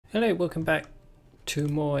Hello, welcome back to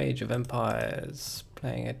more Age of Empires.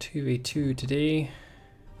 Playing a 2v2 today.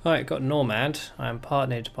 Alright, got Nomad. I am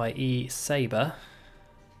partnered by E-Saber.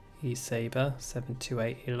 E-Saber,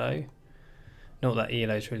 728 ELO. Not that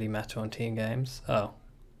ELOs really matter on team games. Oh.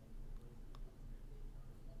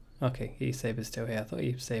 Okay, E-Saber's still here. I thought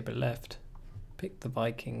E-Saber left. Pick the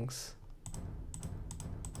Vikings.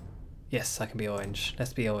 Yes, I can be orange.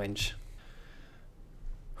 Let's be orange.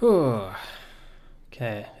 Whew.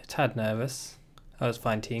 Okay, a tad nervous. I was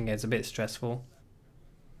fine team games, a bit stressful.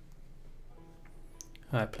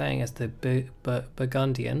 Alright, playing as the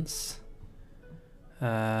Burgundians.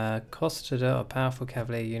 Costed are powerful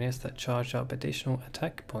cavalry units that charge up additional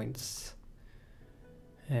attack points.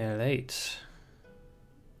 Late.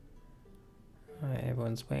 Alright,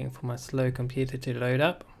 everyone's waiting for my slow computer to load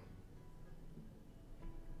up.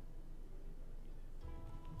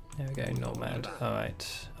 There we go, Nomad.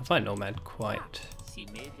 Alright, I find Nomad quite...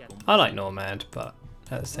 I like Nomad, but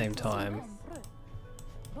at the same time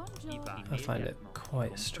I find it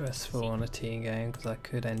quite stressful on a team game because I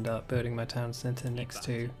could end up building my town centre next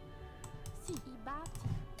to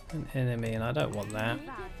an enemy and I don't want that.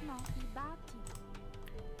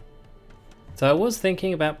 So I was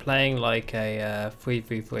thinking about playing like a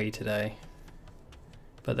 3v3 today,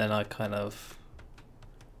 but then I kind of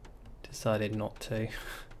decided not to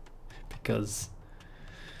because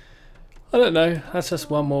I don't know, that's just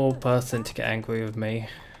one more person to get angry with me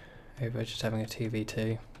over just having a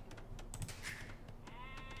 2v2.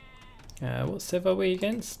 What civ are we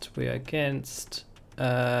against? We are against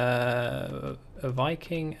a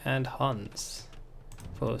Viking and Huns.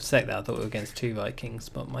 For a sec there I thought we were against two Vikings,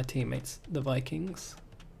 but my teammate's the Vikings.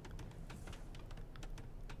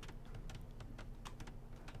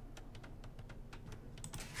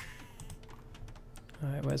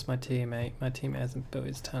 Alright, where's my teammate? My teammate hasn't built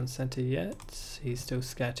his town centre yet. He's still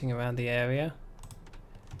scouting around the area.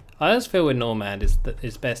 I just feel with Nomad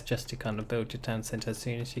it's best just to kind of build your town centre as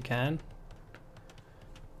soon as you can.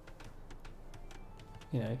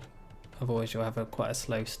 You know, otherwise you'll have quite a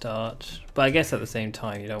slow start. But I guess at the same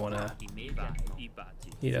time you don't want to...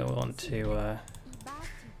 oh,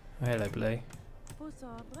 hello Blue.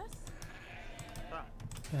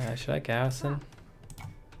 Should I garrison?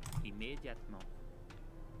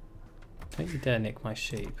 Don't you dare nick my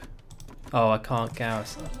sheep. Oh, I can't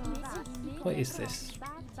garrison. What is this?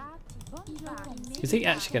 Is he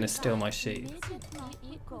actually going to steal my sheep?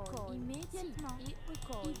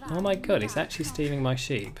 Oh my god, he's actually stealing my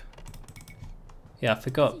sheep. Yeah, I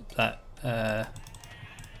forgot that.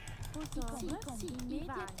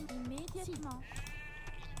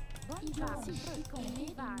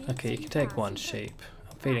 Okay, you can take one sheep.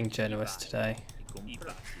 I'm feeling generous today.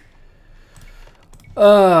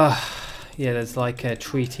 Yeah, there's like a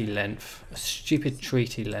treaty length. A stupid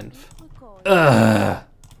treaty length.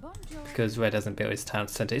 Because Red hasn't built his town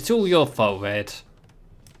centre. It's all your fault, Red.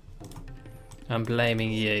 I'm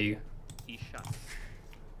blaming you.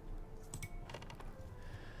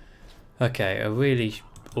 Okay, a really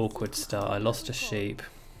awkward start. I lost a sheep.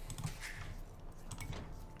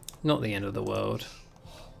 Not the end of the world.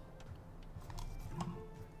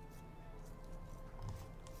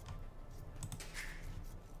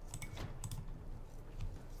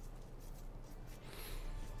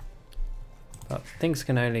 But things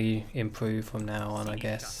can only improve from now on, I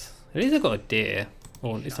guess. At least I've got a deer.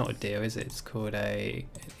 Or it's not a deer, is it? It's called a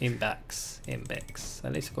Imbex.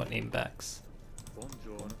 At least I've got an Imbex.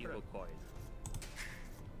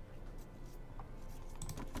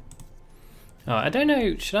 Oh, I don't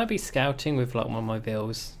know, should I be scouting with like one of my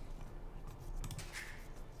bills?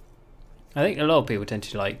 I think a lot of people tend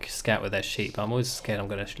to like scout with their sheep. I'm always scared I'm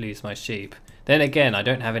going to lose my sheep. Then again, I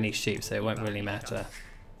don't have any sheep, so it won't really matter.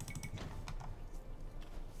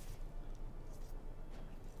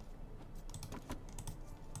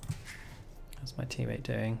 How's my teammate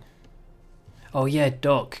doing? Oh yeah,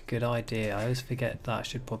 dock. Good idea. I always forget that I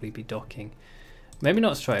should probably be docking. Maybe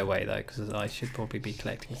not straight away though, because I should probably be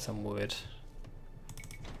collecting some wood.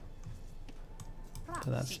 But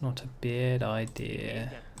that's not a bad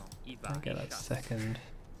idea. I'll get that second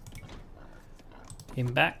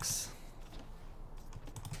Imbex.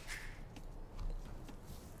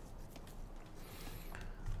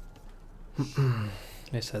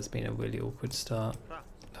 This has been a really awkward start.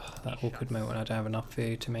 Oh, that awkward moment when I don't have enough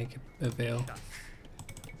food to make a veal.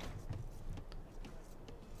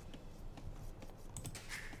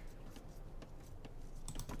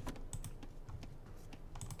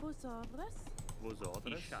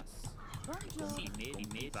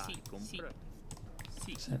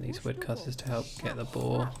 Send these woodcutters to help get the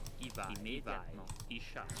boar.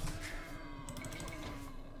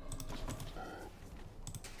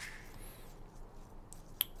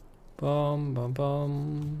 Bum bum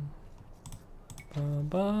bum. Bum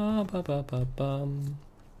bum bum bum bum bum.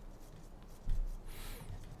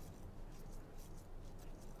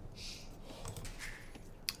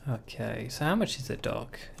 Okay, so how much is a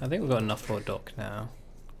dock? I think we've got enough for a dock now.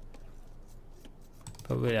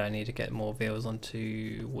 But really I need to get more wheels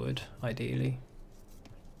onto wood, ideally.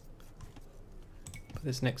 But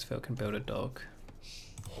this next field can build a dock.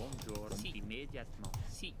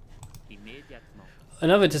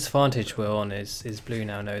 Another disadvantage we're on is blue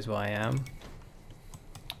now knows where I am.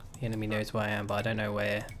 The enemy knows where I am, but I don't know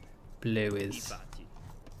where blue is.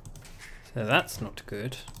 So that's not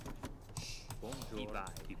good.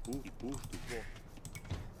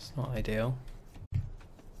 It's not ideal.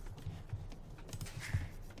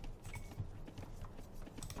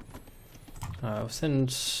 I'll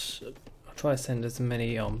try to send as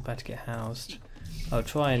many back to get housed. I'll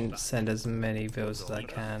try and send as many builds as I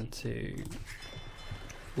can to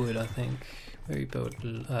wood, I think. Maybe build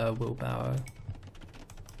a wheelbarrow.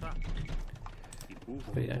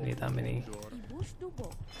 Really don't need that many.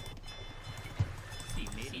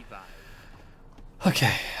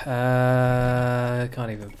 Okay,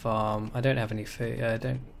 can't even farm. I don't have any food. I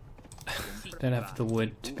don't have the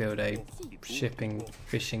wood to build a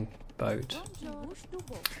fishing boat.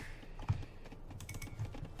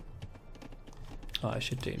 Oh, I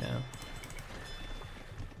should do now.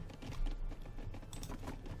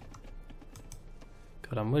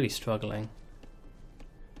 God, I'm really struggling.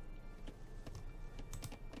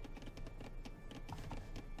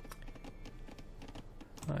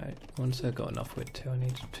 Alright, once I've got enough wood I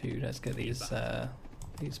need to, let's get these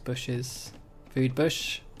bushes. Food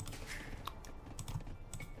bush.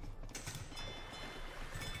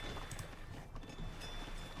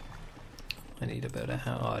 I need to build a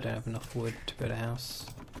house. Oh, I don't have enough wood to build a house.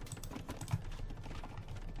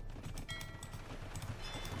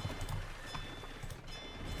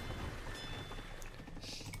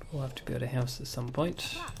 We'll have to build a house at some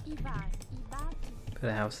point. Build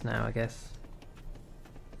a house now, I guess.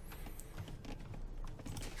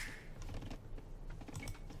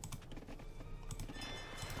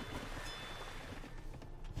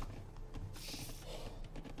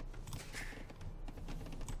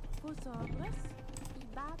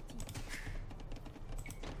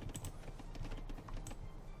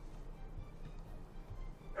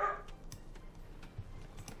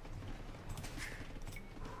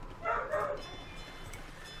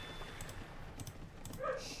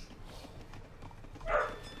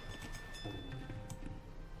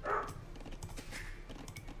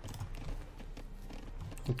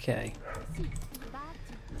 Okay,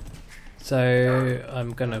 so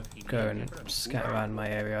I'm gonna go and scout around my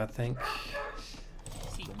area, I think.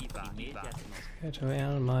 Get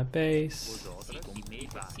around my base,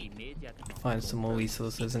 find some more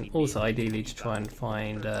resources, and also ideally to try and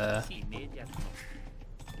find the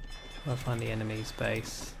enemy's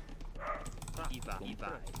base.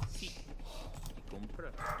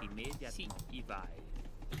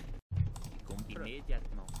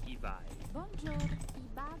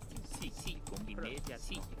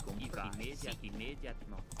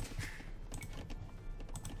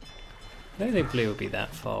 I don't think blue will be that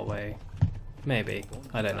far away. Maybe.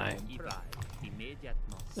 I don't know.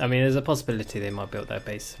 I mean, there's a possibility they might build their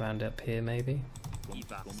base around up here, maybe.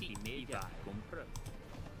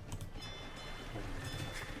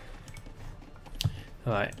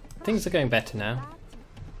 Alright, things are going better now.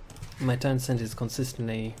 My town centre is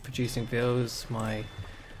consistently producing bills, my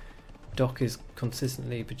dock is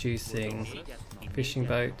consistently producing fishing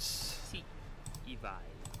boats.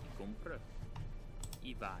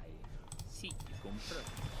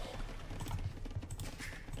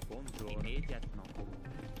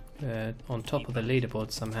 On top of the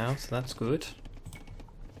leaderboard somehow, so that's good.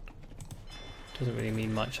 Doesn't really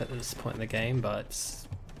mean much at this point in the game, but it's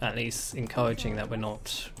at least encouraging that we're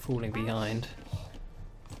not falling behind.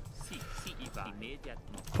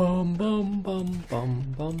 Bum bum bum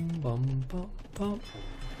bum bum bum bum bum.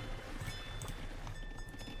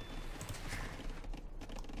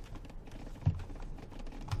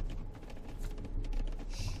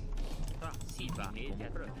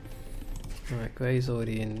 Alright, Grey's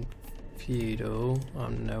already in feudal.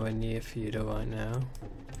 I'm nowhere near feudal right now.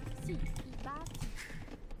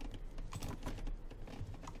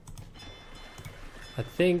 I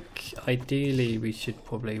think ideally we should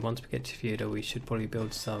probably, once we get to feudal, we should probably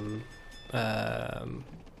build some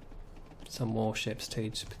warships to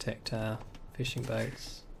protect our fishing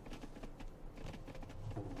boats.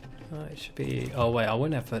 It should be. Oh wait, I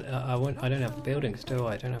won't have. I don't have buildings, do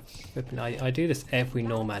I? I don't have. I do this every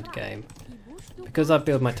Nomad game because I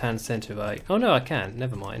build my town centre right. Oh no, I can.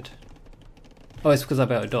 Never mind. Oh, it's because I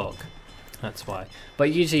built a dock. That's why.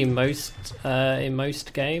 But usually most in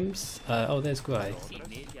most games, oh, there's grey.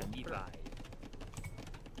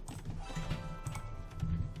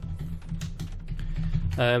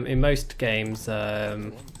 In most games,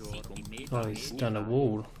 oh, he's done a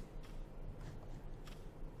wall.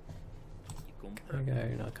 Can I go?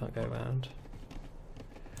 No, I can't go around.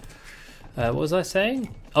 What was I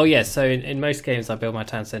saying? Oh yes, so in most games I build my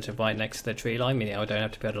town centre right next to the tree line, meaning I don't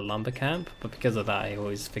have to build a lumber camp, but because of that I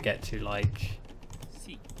always forget to, like,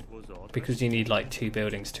 because you need like 2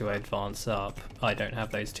 buildings to advance up, I don't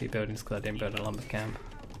have those 2 buildings because I didn't build a lumber camp.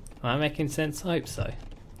 Am I making sense? I hope so.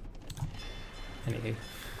 Anywho,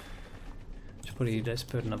 should probably just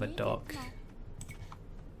build another dock.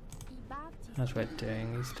 How's Red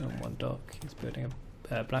doing? He's still on 1 dock. He's building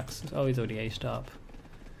a blacksmith. Oh, he's already aged up.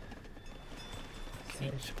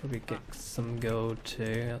 Okay, should probably get some gold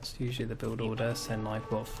too. That's usually the build order. Send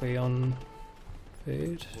like what, 3 on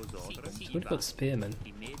food. So we've got spearmen.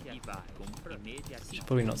 Should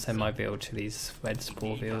probably not send my build to these red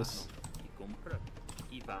spore fields.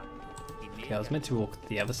 Okay, I was meant to walk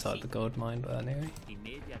the other side of the gold mine, but anyway.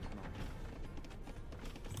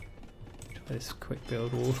 Try this quick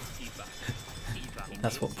build wall.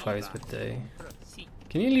 That's what pros would do.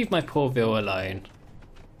 Can you leave my poor Vil alone?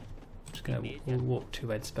 I'm just gonna walk to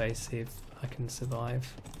red space, see if I can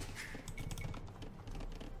survive.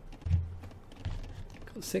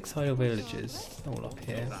 Got 6 idle villages all up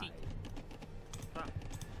here.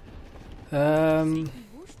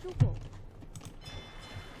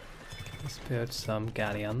 Let's build some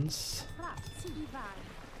galleons.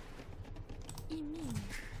 I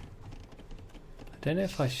don't know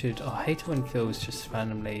if I should. Oh, I hate it when Phil's just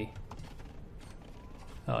randomly.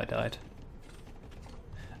 Oh, I died.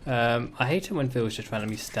 I hate it when Phil's just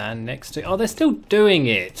randomly stand next to. Oh, they're still doing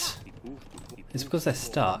it! It's because they're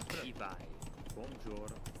stuck.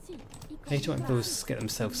 I hate it when Phil's get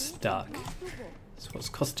themselves stuck. It's what's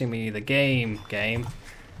costing me the game.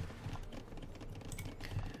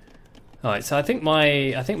 Alright, so I think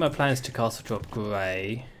my plan is to castle drop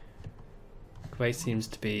Grey. Grey seems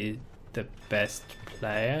to be the best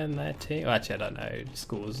player in their team. Well, actually, I don't know. The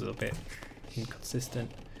scores are a bit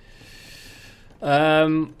inconsistent. I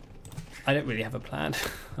don't really have a plan.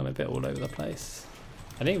 I'm a bit all over the place.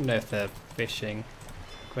 I don't even know if they're fishing.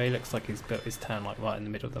 Grey looks like he's built his town like right in the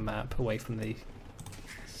middle of the map, away from the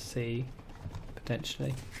sea,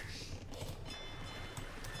 potentially.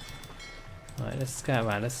 Alright, let's go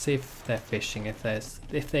around. Let's see if they're fishing. If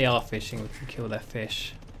they are fishing, we can kill their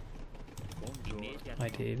fish.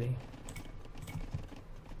 Ideally.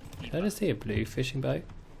 Did I just see a blue fishing boat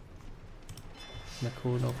in the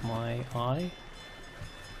corner of my eye?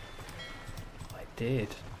 I did.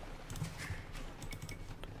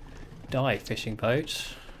 Die, fishing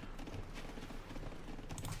boat.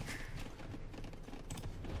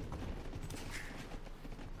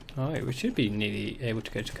 Alright, we should be nearly able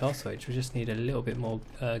to go to Castle Age. We just need a little bit more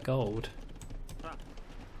gold.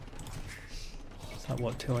 Is that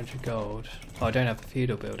what, 200 gold? Oh, I don't have the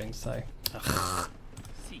feudal buildings, so. Ugh.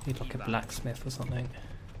 Need like a blacksmith or something.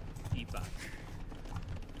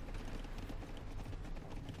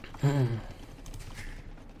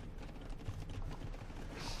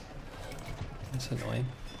 That's annoying.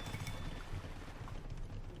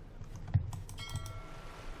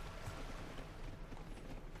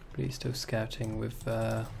 But he's still scouting with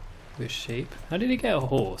sheep. How did he get a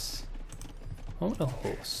horse? I want a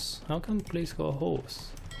horse. How come Blue's got a horse?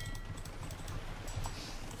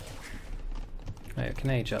 Right, I can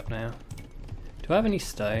age up now. Do I have any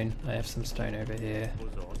stone? I have some stone over here.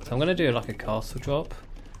 So I'm gonna do like a castle drop.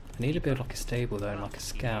 I need to build like a stable though and like a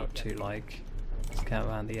scout to like scout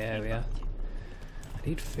around the area. I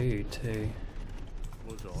need food too.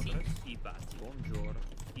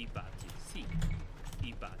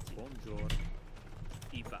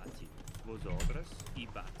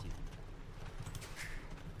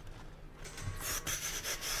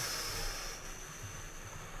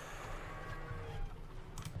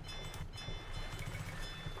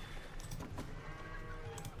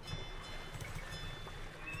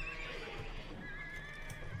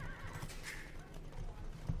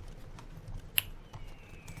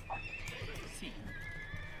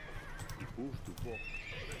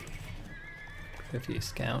 A few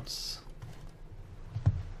scouts.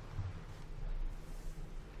 I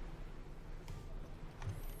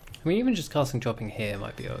mean, even just casting dropping here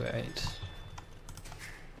might be alright.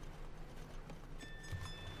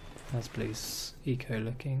 How's Blue's eco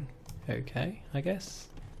looking? Okay, I guess.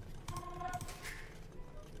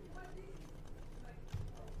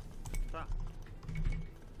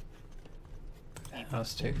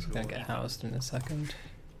 house too, because we're going to get housed in a second.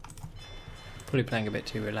 Probably playing a bit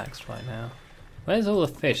too relaxed right now. Where's all the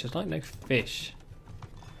fish? There's like no fish.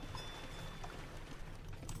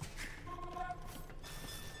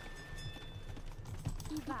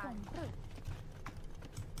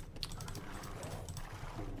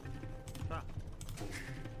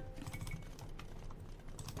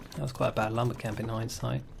 That was quite a bad lumber camp in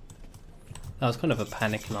hindsight. That was kind of a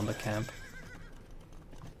panic lumber camp.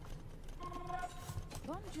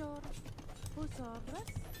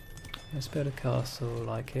 Let's build a castle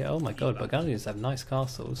like here. Oh my god, Burgundians have nice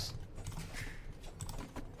castles.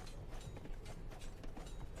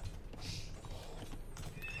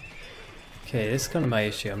 Okay, this is kind of my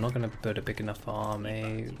issue. I'm not going to build a big enough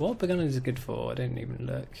army. What Burgundians are good for? I didn't even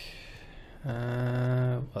look.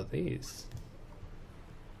 What are these?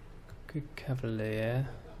 Good Cavalier.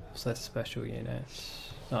 So that's special unit.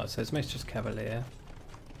 Oh, so it's mostly just Cavalier.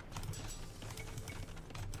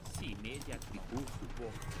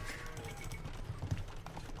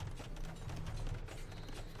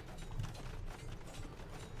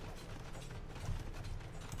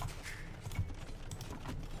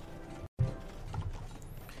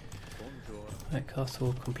 Right,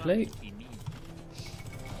 castle complete.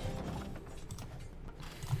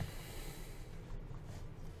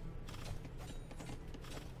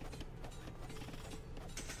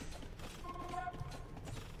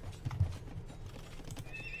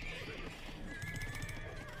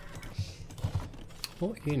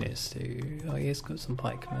 What units do... Oh, he's got some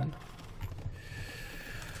pikemen.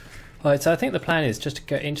 Right, so I think the plan is just to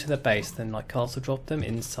go into the base, then like castle drop them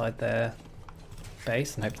inside their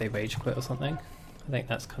base and hope they rage quit or something. I think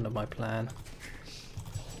that's kind of my plan.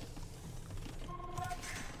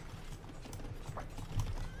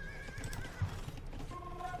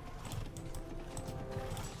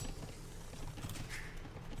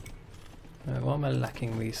 Right, why am I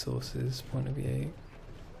lacking resources? Point of view.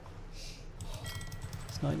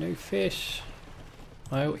 It's like no fish.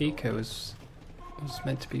 My old eco was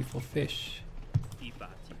meant to be for fish.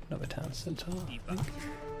 Another town centaur, I think.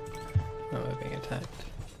 Oh, we're being attacked.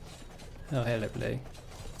 Oh, hello, Blue.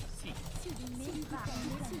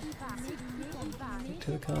 Back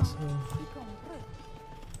to the castle.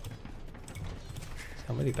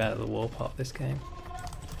 I'm really bad at the war part of this game.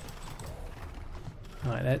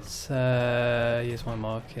 Alright, let's use my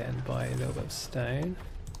market and buy a little bit of stone.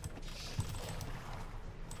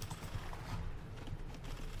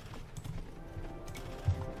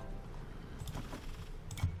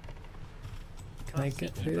 Can I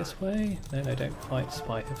get through this way? No, no, don't fight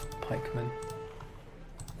spite of pikemen.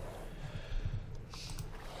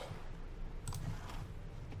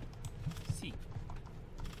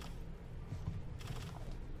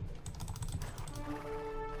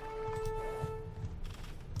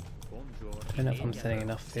 I don't know if I'm sending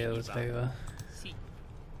enough fields over.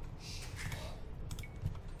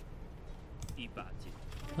 Can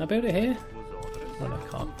I build it here? Oh no, I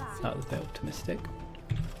can't. That was a bit optimistic.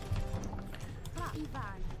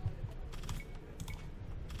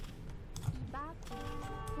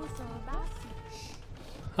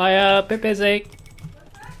 Hiya, bit busy.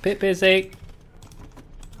 Bit busy.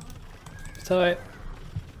 Sorry.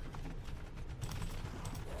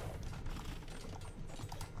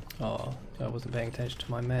 Oh, I wasn't paying attention to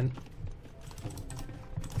my men.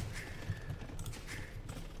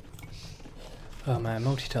 Oh man,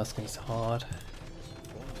 multitasking is hard.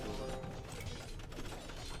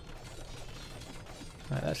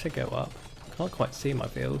 Right, that should go up. Can't quite see my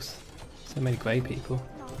fields. So many grey people.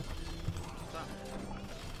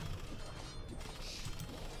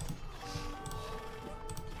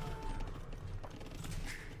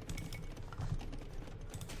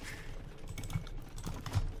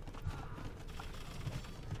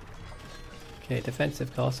 Okay,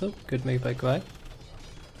 defensive castle. Good move by Grey.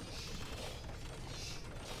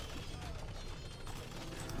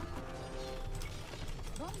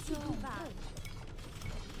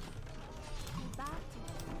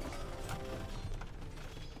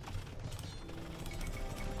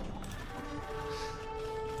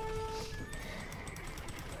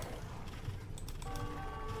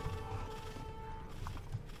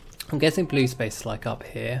 I'm guessing blue space is like up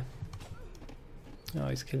here. Oh,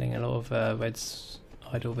 he's killing a lot of red's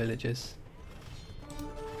idle villagers.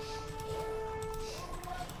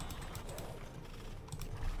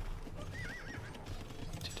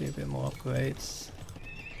 To do a bit more upgrades.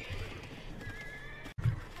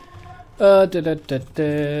 Da da da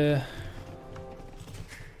da.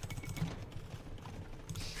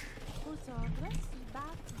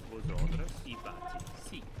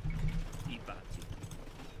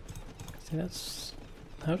 See, that's...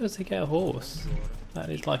 How does he get a horse? That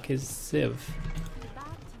is like his Civ.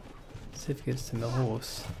 Civ gives him a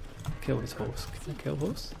horse. Kill his horse. Can I kill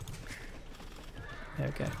horse? There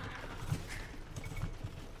we go.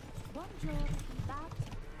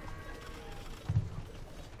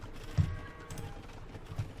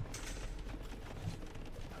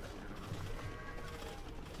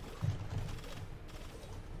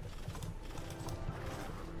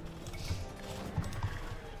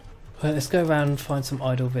 Well, let's go around and find some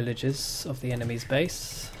idle villages of the enemy's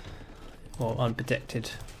base. Or unprotected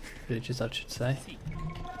villages, I should say.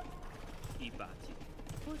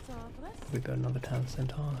 We build another town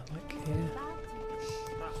centre, like here.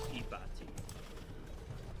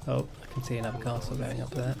 Oh, I can see another castle going up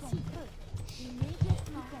there.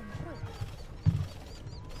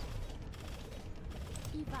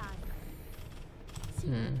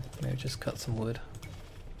 Maybe just cut some wood.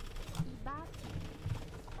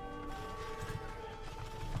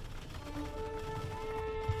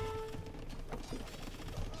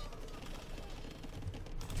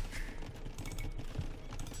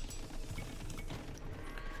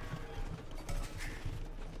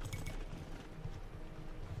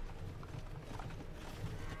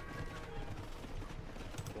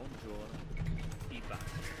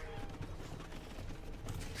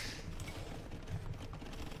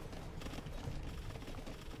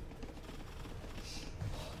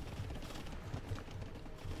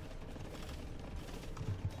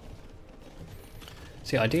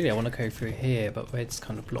 See, ideally I want to go through here, but red's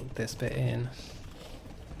kind of blocked this bit in.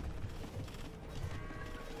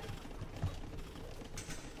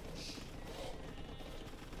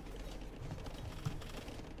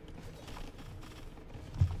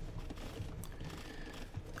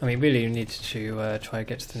 I mean, really you need to try to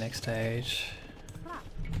get to the next stage.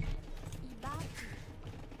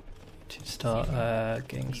 To start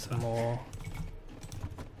getting some more.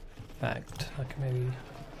 In fact, I can maybe...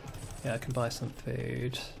 Yeah, I can buy some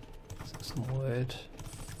food, some wood,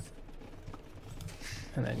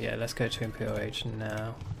 and then yeah, let's go to Imperial Age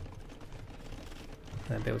now, and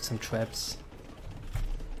then build some trebs.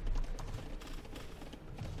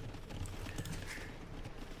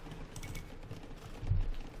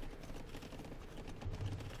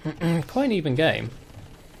 Quite an even game.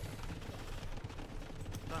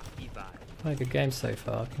 Quite a good game so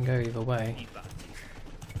far, can go either way.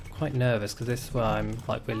 Quite nervous because this is where I'm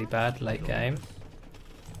like really bad late game.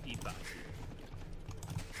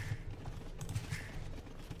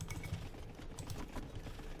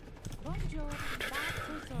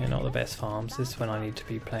 You're not the best farms. This is when I need to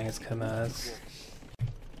be playing as commerce.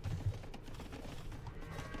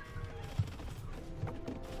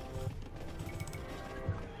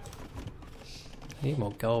 I need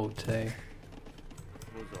more gold too.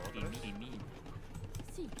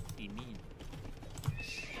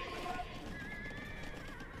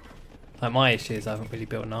 Like my issue is I haven't really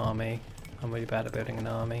built an army. I'm really bad at building an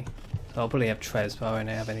army. So I'll probably have Trez, but I won't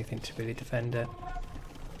have anything to really defend it.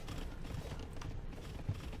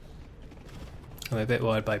 I'm a bit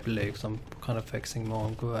worried by blue because I'm kind of focusing more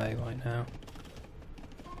on grey right now.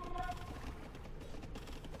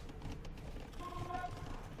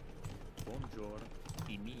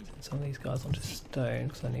 Some of these guys onto stone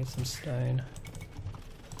because I need some stone.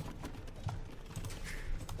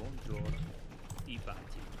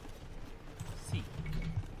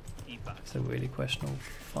 It's a really questionable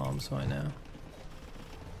farms right now.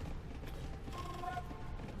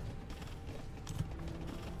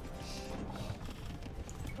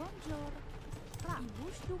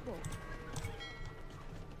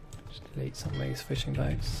 Just delete some of these fishing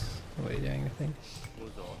boats. Not really doing anything.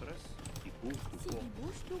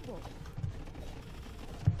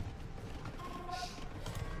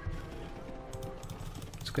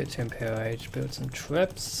 Let's go to Imperial Age, build some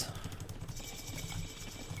trips.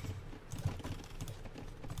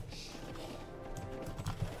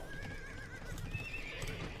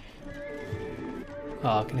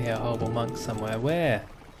 Oh, I can hear a horrible monk somewhere. Where?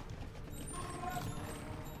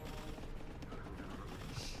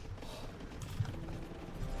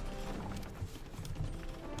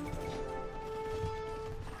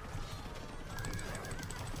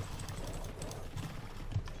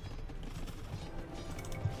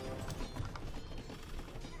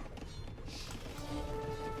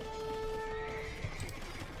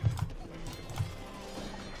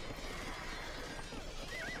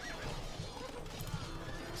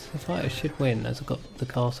 The fighter should win as I've got the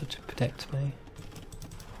castle to protect me.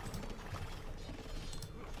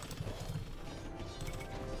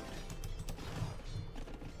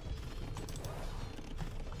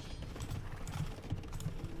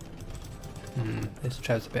 This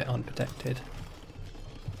trap's a bit unprotected.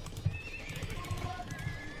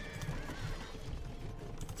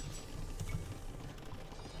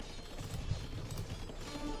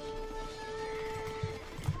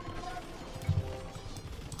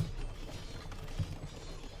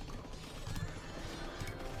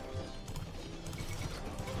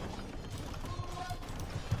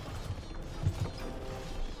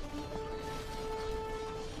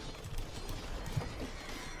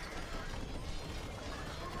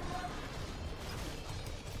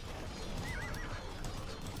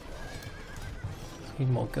 Need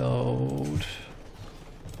more gold.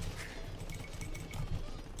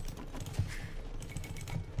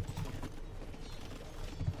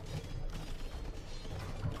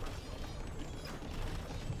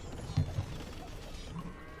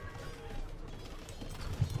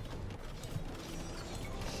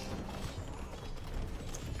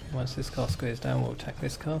 Once this castle goes down, we'll attack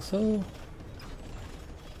this castle.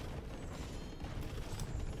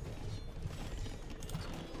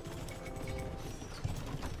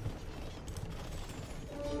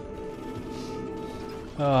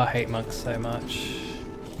 Oh, I hate monks so much.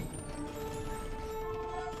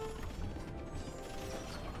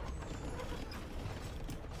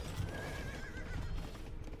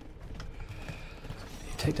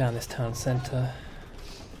 You take down this town centre.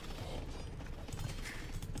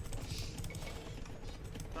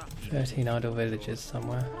 "13 idle villages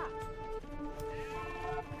somewhere."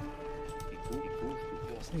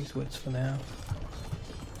 Just these woods for now.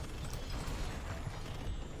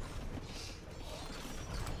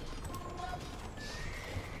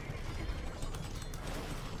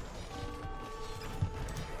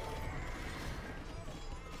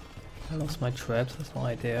 I lost my trebs, that's not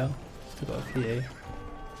ideal. Still got a few.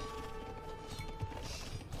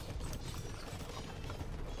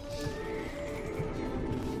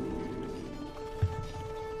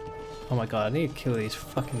 Oh my god, I need to kill these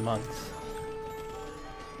fucking monks.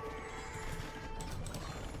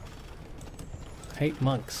 I hate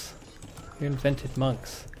monks. Who invented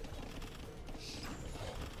monks?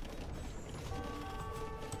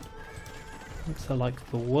 Monks are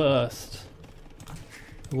like the worst.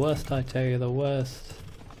 The worst, I tell you, the worst.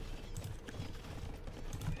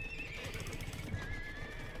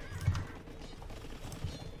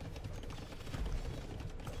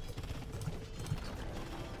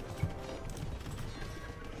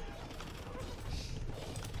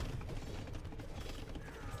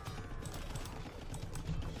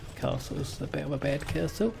 Castle's a bit of a bad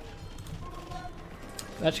castle.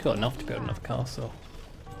 I've actually got enough to build another castle.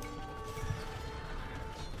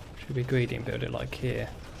 Should be greedy and build it like here.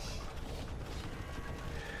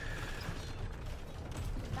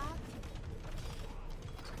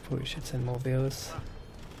 Probably should send more viewers.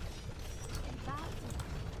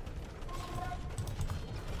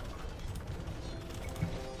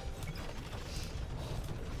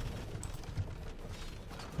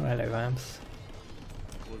 Oh, hello, Rams.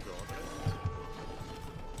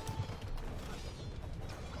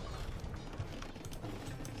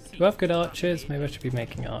 Do I have good archers? Maybe I should be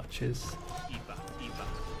making archers.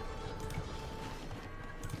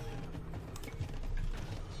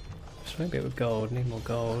 Just maybe it with gold, need more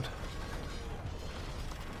gold.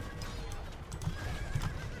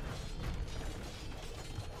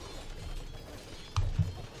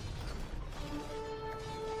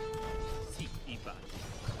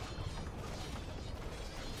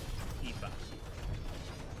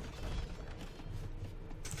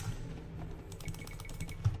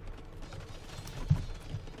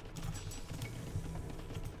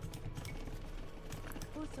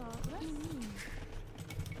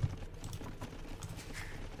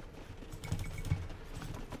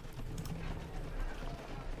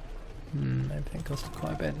 Everything costs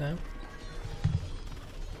quite a bit now.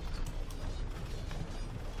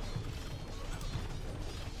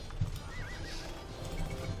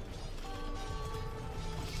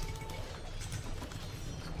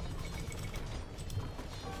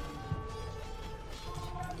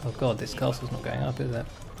 Oh god, this castle's not going up, is it?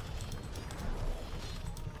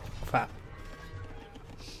 Crap.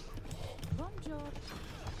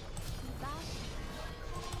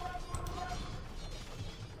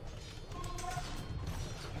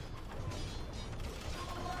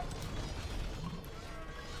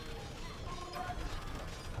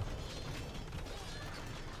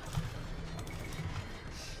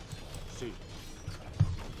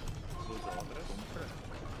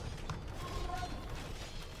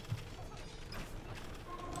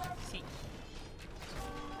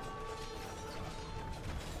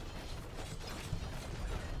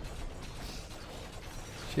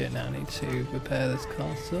 Shit, now I need to repair this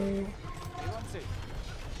castle.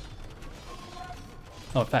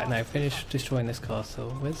 Oh, in fact, no, finish destroying this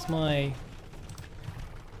castle. Where's my...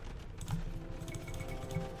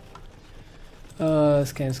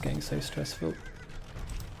 this game's getting so stressful.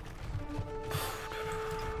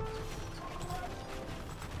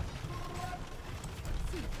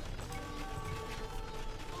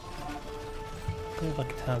 Build like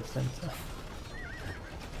a town centre.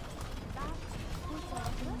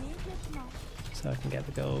 So I can get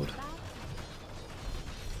the gold.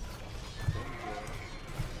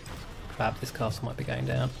 Crap, this castle might be going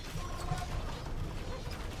down.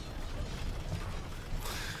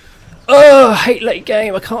 hate late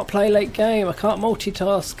game. I can't play late game. I can't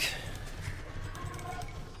multitask.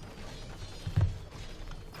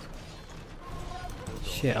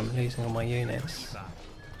 Shit, I'm losing all my units.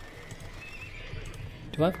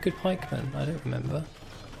 Do I have good pikemen? I don't remember.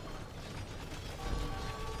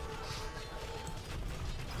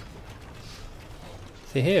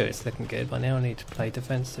 See, here it's looking good, but now I need to play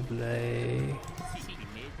defensively.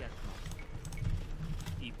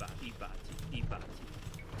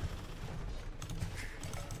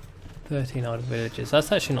 13 odd villages.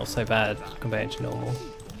 That's actually not so bad compared to normal.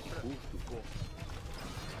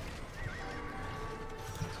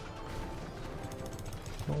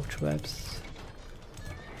 More traps.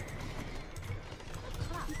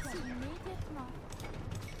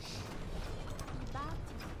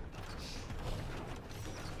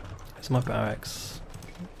 It's my barracks.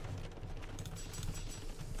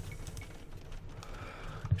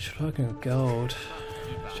 Should I go gold?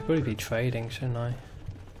 Should probably be trading, shouldn't I?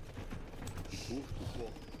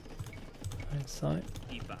 Inside.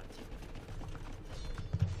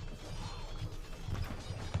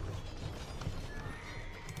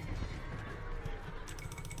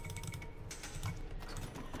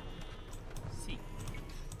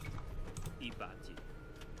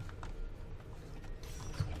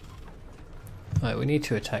 Right, we need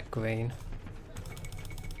to attack green.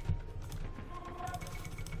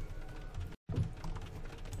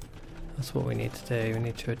 That's what we need to do. We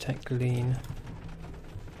need to attack green.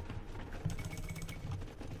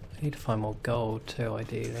 I need to find more gold too,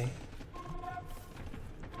 ideally.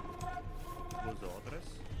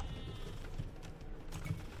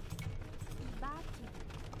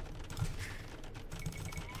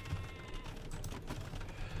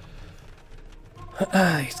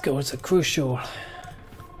 These golds are crucial.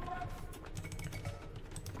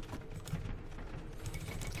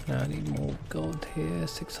 Now I need more gold here,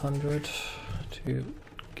 600 to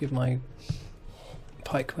give my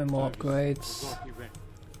pikemen more upgrades.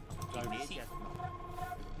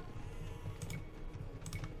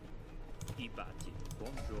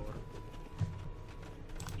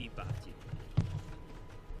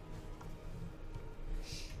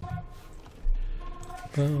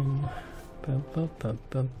 Boom. Bum, bum, bum,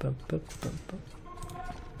 bum, bum, bum, bum, bum.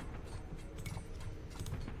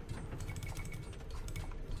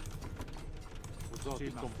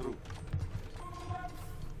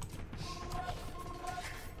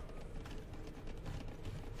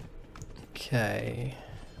 Okay,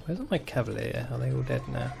 where's all my cavalier? Are they all dead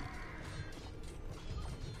now?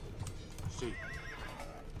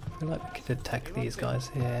 I feel like we could attack these guys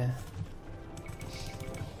here.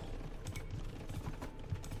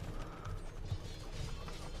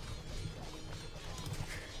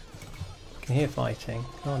 Here fighting.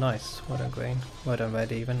 Oh nice, well done green. Well done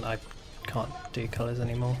red even. I can't do colours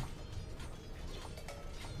anymore.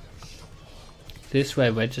 This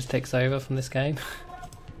red just takes over from this game.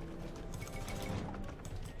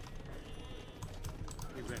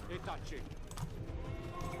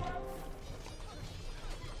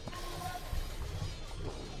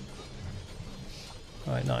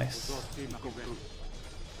 Alright, nice.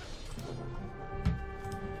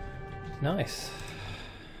 Nice.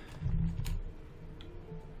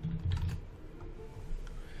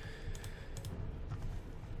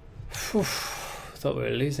 Thought we were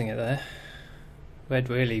losing it there. Red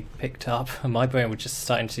really picked up and my brain was just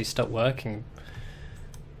starting to stop working.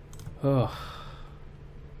 Oh,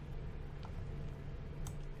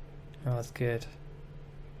 that's good.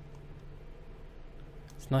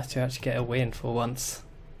 It's nice to actually get a win for once.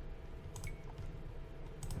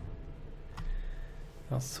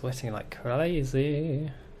 I was sweating like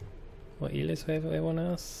crazy. What elo we have everyone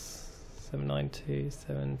else? 792,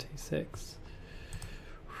 726.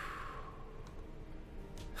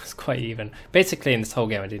 It's quite even. Basically in this whole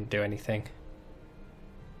game I didn't do anything.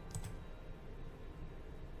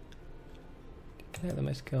 Collect the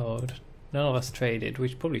most gold. None of us traded.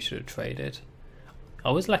 We probably should have traded. I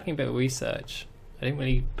was lacking a bit of research. I didn't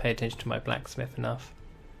really pay attention to my blacksmith enough.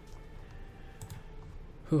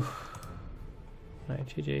 Whew. No,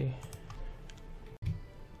 GG.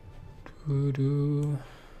 Doo-doo.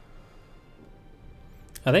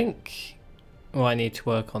 I think what I need to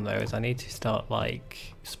work on though is I need to start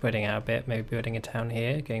like spreading out a bit, maybe building a town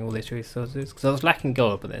here, getting all these resources, because I was lacking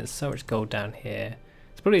gold, but there's so much gold down here.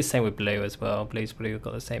 It's probably the same with blue as well. Blue's probably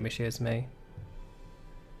got the same issue as me.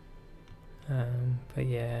 But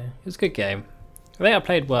yeah, it was a good game. I think I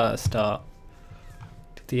played well at the start,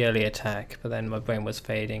 did the early attack, but then my brain was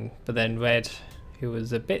fading. But then red, who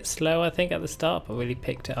was a bit slow I think at the start, but really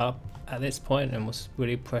picked it up at this point and was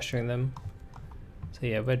really pressuring them. So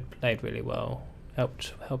yeah, red played really well.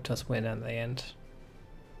 helped us win at the end.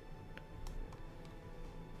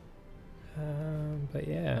 But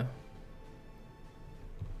yeah.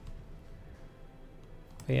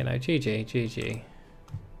 But, you know, GG.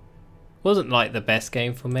 Wasn't like the best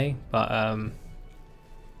game for me, but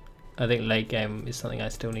I think late game is something I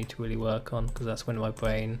still need to really work on, because that's when my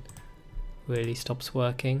brain really stops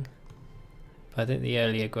working. But I think the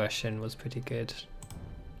early aggression was pretty good.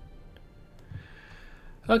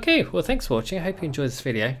 Okay, well thanks for watching. I hope you enjoyed this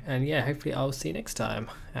video, and yeah, hopefully I'll see you next time.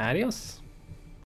 Adios.